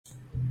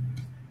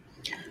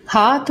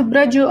हाथ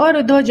ब्रज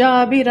और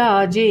ध्वजा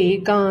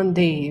बिराजे,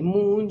 कांधे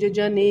मूंज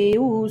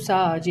जनेऊ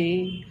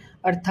साजे।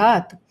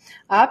 अर्थात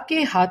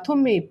आपके हाथों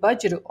में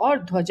वज्र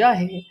और ध्वजा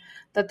है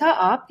तथा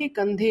आपके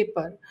कंधे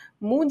पर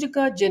मूंज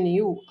का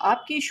जनेऊ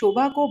आपकी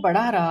शोभा को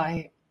बढ़ा रहा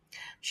है।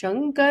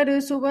 शंकर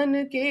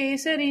सुवन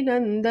केसरी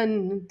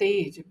नंदन,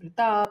 तेज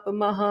प्रताप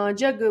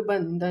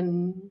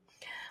महाजगबंदन।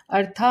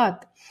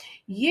 अर्थात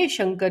ये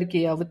शंकर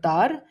के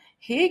अवतार,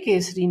 हे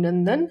केसरी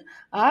नंदन,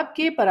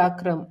 आपके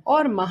पराक्रम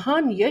और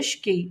महान यश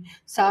की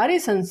सारे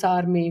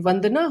संसार में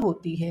वंदना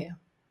होती है।